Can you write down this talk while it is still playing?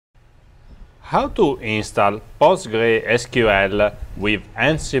how to install PostgreSQL with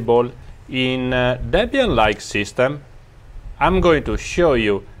Ansible in a Debian-like system. I'm going to show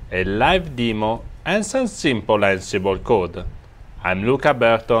you a live demo and some simple Ansible code. I'm Luca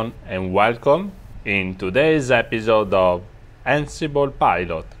Burton and welcome in today's episode of Ansible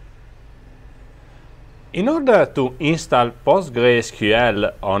Pilot. In order to install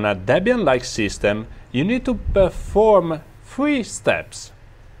PostgreSQL on a Debian-like system, you need to perform 3 steps.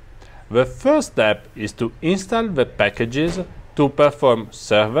 The first step is to install the packages to perform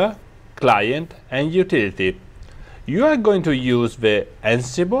server, client, and utility. You are going to use the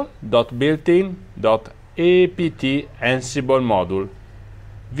ansible.builtin.apt Ansible module.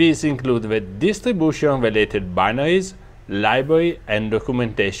 These include the distribution-related binaries, library, and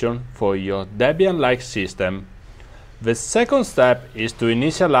documentation for your Debian-like system. The second step is to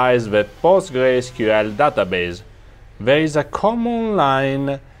initialize the PostgreSQL database. There is a command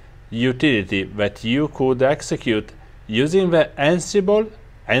line utility that you could execute using the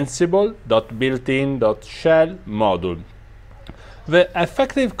ansible.builtin.shell module. The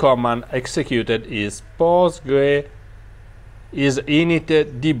effective command executed is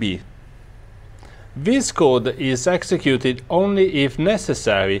initdb. This code is executed only if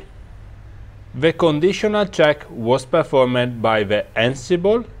necessary. The conditional check was performed by the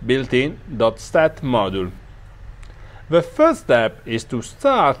ansible builtin.stat module. The first step is to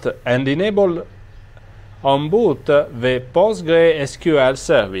start and enable on boot the PostgreSQL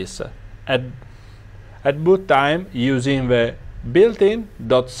service at boot time using the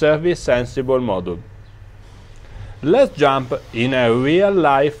builtin.service Ansible module. Let's jump in a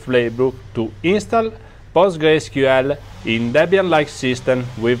real-life playbook to install PostgreSQL in Debian-like system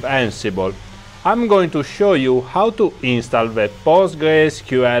with Ansible. I'm going to show you how to install the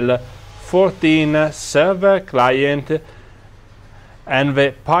PostgreSQL 14 server client and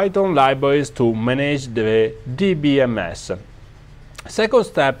the Python libraries to manage the DBMS. Second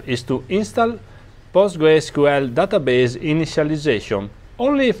step is to install PostgreSQL database initialization,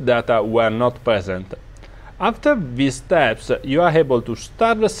 only if data were not present. After these steps, you are able to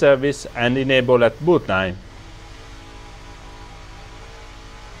start the service and enable at boot time.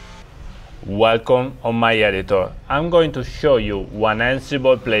 Welcome on my editor. I'm going to show you one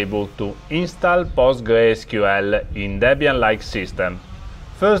Ansible playbook to install PostgreSQL in Debian-like system.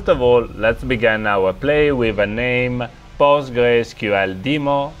 First of all, let's begin our play with a name PostgreSQL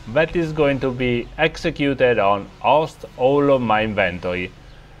demo that is going to be executed on host all of my inventory.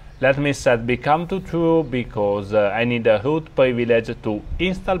 Let me set become to true because I need a root privilege to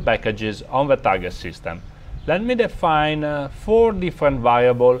install packages on the target system. Let me define 4 different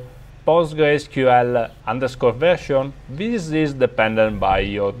variables. PostgreSQL _ version. This is dependent by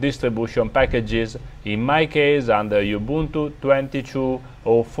your distribution packages. In my case, under Ubuntu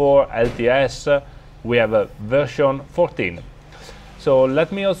 22.04 LTS, we have a version 14. So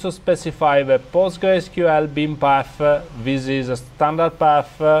let me also specify the PostgreSQL bin path. This is a standard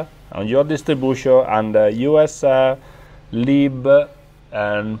path on your distribution under USR, lib,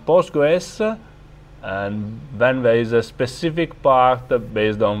 and Postgres. And then there is a specific part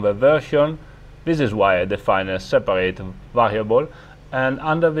based on the version. This is why I define a separate variable. And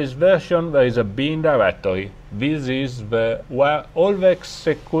under this version there is a bin directory. This is where all the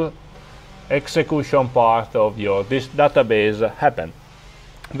execution part of your database happen.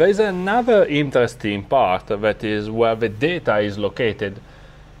 There is another interesting part that is where the data is located.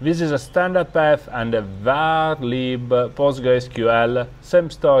 This is a standard path and a var lib PostgreSQL, same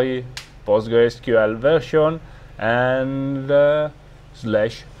story, PostgreSQL version and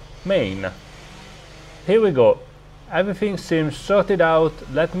 /main. Here we go. Everything seems sorted out.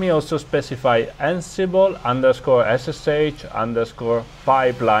 Let me also specify ansible _ssh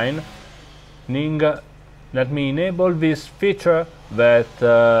 _pipeline. Let me enable this feature that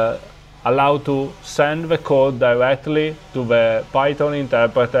allow to send the code directly to the Python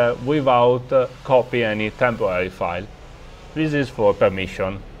interpreter without copy any temporary file. This is for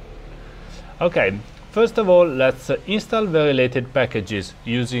permission. Okay, first of all, let's install the related packages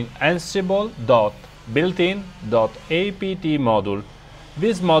using ansible.builtin.apt module.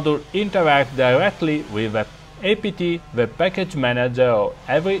 This module interacts directly with the apt, the package manager of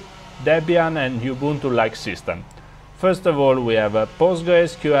every Debian and Ubuntu-like system. First of all, we have a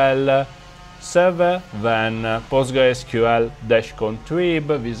PostgreSQL server, then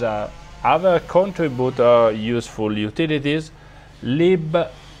PostgreSQL-contrib. These are other contributor useful utilities, lib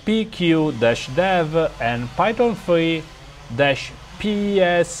pq-dev and Python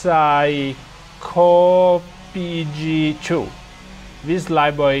 3-psi core pg2. This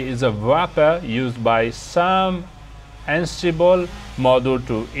library is a wrapper used by some Ansible module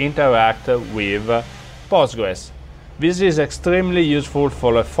to interact with Postgres. This is extremely useful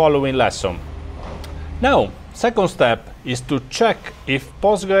for the following lesson. Now, second step is to check if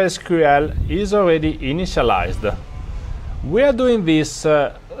PostgreSQL is already initialized. We are doing this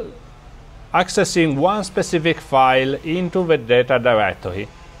accessing one specific file into the data directory.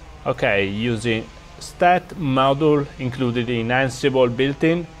 Okay, using stat module included in Ansible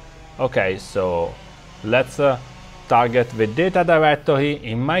built-in. Okay, so let's target the data directory.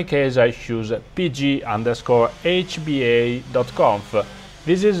 In my case, I choose pg_hba.conf.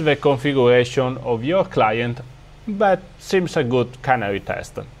 This is the configuration of your client, but seems a good canary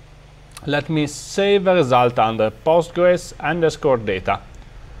test. Let me save the result under Postgres_data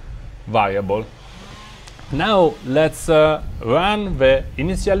variable. Now let's run the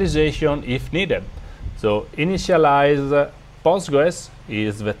initialization if needed. So initialize Postgres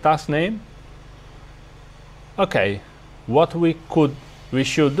is the task name. Okay, what we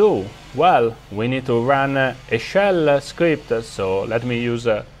should do? Well, we need to run a shell script, so let me use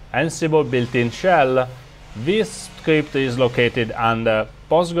Ansible built-in shell. This script is located under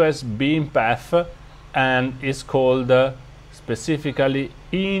Postgres bean path and is called specifically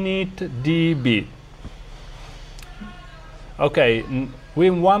initdb. Okay,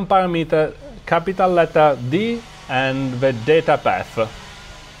 with one parameter, capital letter D and the data path.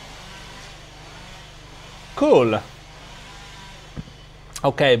 Cool.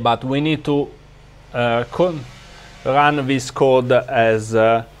 Okay, but we need to run this code as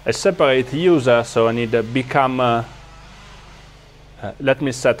a separate user, so I need to become. Let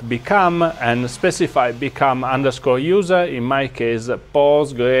me set become and specify become_user. In my case,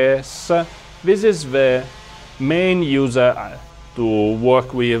 Postgres. This is the main user to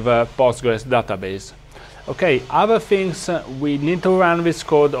work with Postgres database. Okay, other things, we need to run this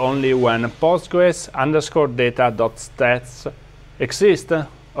code only when Postgres_data.stats exist,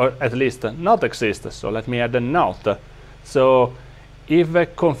 or at least not exist. So let me add a note. So if the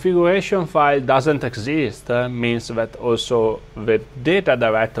configuration file doesn't exist, means that also the data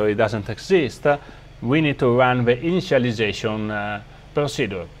directory doesn't exist, we need to run the initialization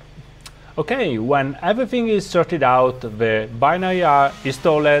procedure. Okay, when everything is sorted out, the binary are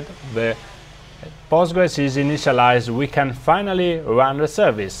installed, the Postgres is initialized, we can finally run the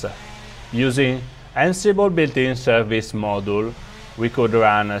service. Using Ansible built-in service module, we could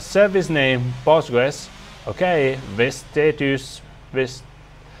run a service name Postgres. Okay, this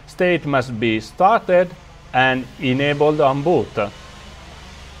state must be started and enabled on boot.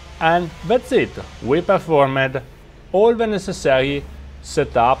 And that's it. We performed all the necessary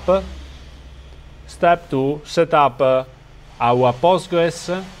setup. Step 2, set up our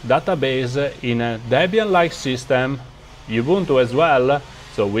Postgres database in a Debian-like system, Ubuntu as well.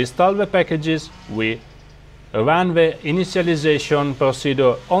 So we install the packages, we run the initialization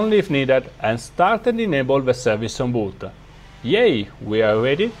procedure only if needed, and start and enable the service on boot. Yay, we are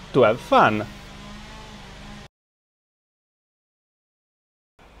ready to have fun!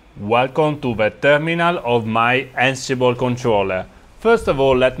 Welcome to the terminal of my Ansible controller. First of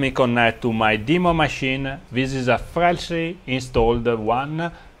all, let me connect to my demo machine. This is a freshly installed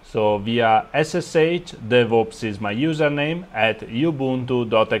one, so via SSH, DevOps is my username at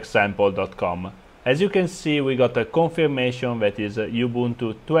ubuntu.example.com. As you can see, we got a confirmation that is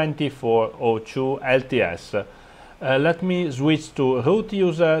Ubuntu 24.02 LTS. Let me switch to root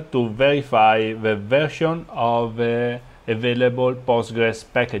user to verify the version of the available Postgres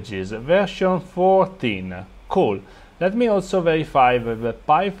packages. Version 14. Cool. Let me also verify that the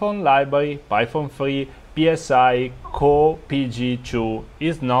Python library, Python 3, PSI, co-pg2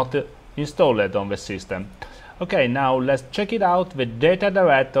 is not installed on the system. Okay, now let's check it out. The data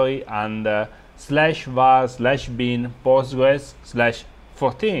directory and /var/bin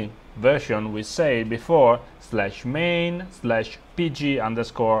Postgres/14 version we said before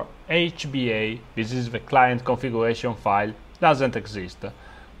 /main/pg_hba. This is the client configuration file. Doesn't exist.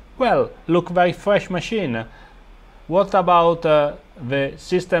 Well, look, very fresh machine. What about the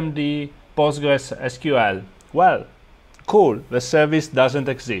systemd PostgreSQL? Well, cool, the service doesn't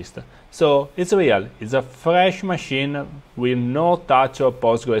exist. So it's real, it's a fresh machine with no touch of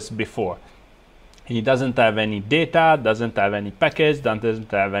Postgres before. It doesn't have any data, doesn't have any package,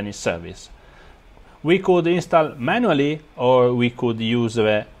 doesn't have any service. We could install manually, or we could use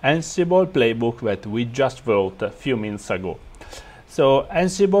the Ansible Playbook that we just wrote a few minutes ago. So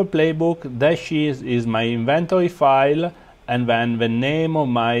Ansible Playbook -is is my inventory file, and then the name of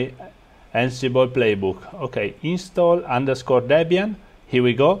my Ansible Playbook. Okay, install_Debian. Here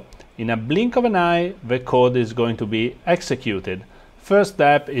we go. In a blink of an eye, the code is going to be executed. First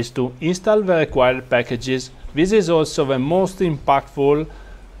step is to install the required packages. This is also the most impactful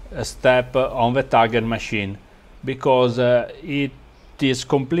step on the target machine, because it is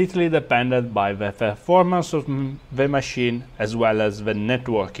completely dependent by the performance of the machine as well as the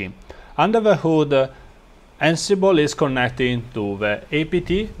networking. Under the hood, Ansible is connecting to the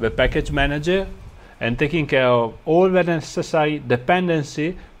apt, the package manager, and taking care of all the necessary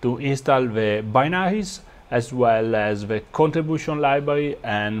dependency to install the binaries as well as the contribution library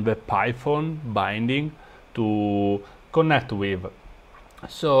and the Python binding to connect with.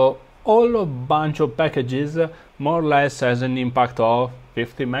 So all a bunch of packages more or less has an impact of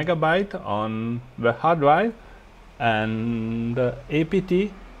 50 megabytes on the hard drive, and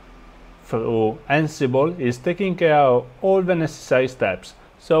apt through Ansible is taking care of all the necessary steps.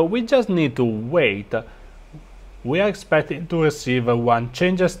 So we just need to wait. We are expecting to receive one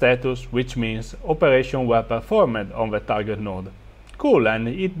change status, which means operation were performed on the target node. Cool, and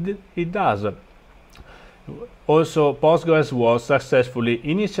it does. Also, Postgres was successfully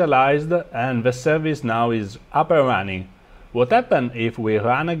initialized and the service now is up and running. What happens if we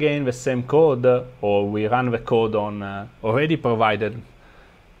run again the same code, or we run the code on already provided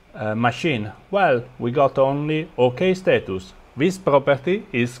machine? Well, we got only OK status. This property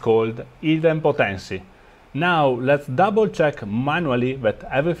is called idempotency. Now let's double check manually that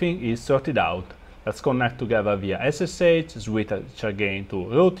everything is sorted out. Let's connect together via SSH, switch again to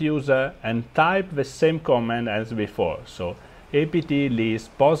root user, and type the same command as before. So apt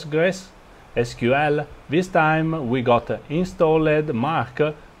list PostgreSQL. This time we got installed mark,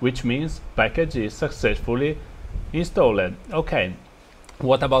 which means package is successfully installed. Okay.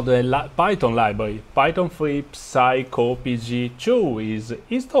 What about the Python library? Python 3 psychopg2 is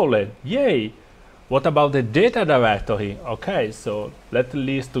installed. Yay! What about the data directory? Okay, so let's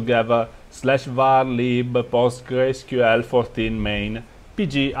list together /var lib PostgreSQL 14 main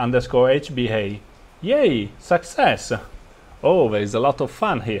pg_hba. Yay! Success! Oh, there is a lot of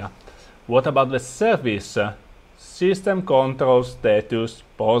fun here. What about the service? System control status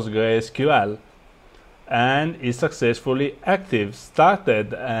PostgreSQL. And is successfully active,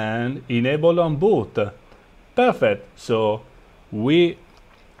 started, and enabled on boot. Perfect. So we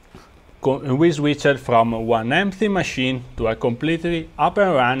switched from one empty machine to a completely up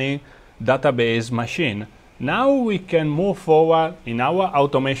and running database machine. Now we can move forward in our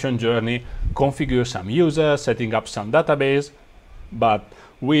automation journey, configure some users, setting up some database, but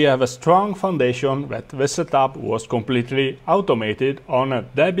we have a strong foundation that the setup was completely automated on a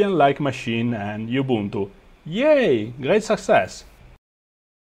Debian-like machine and Ubuntu. Yay! Great success!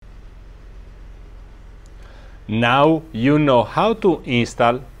 Now you know how to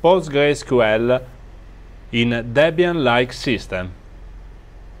install PostgreSQL in a Debian-like system.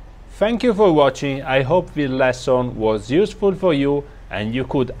 Thank you for watching. I hope this lesson was useful for you and you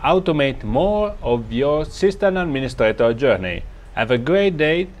could automate more of your system administrator journey. Have a great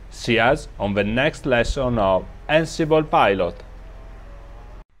day. See us on the next lesson of Ansible Pilot.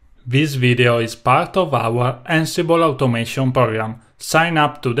 This video is part of our Ansible automation program. Sign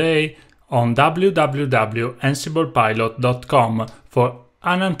up today on www.ansiblepilot.com for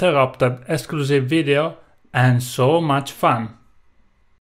uninterrupted exclusive video and so much fun.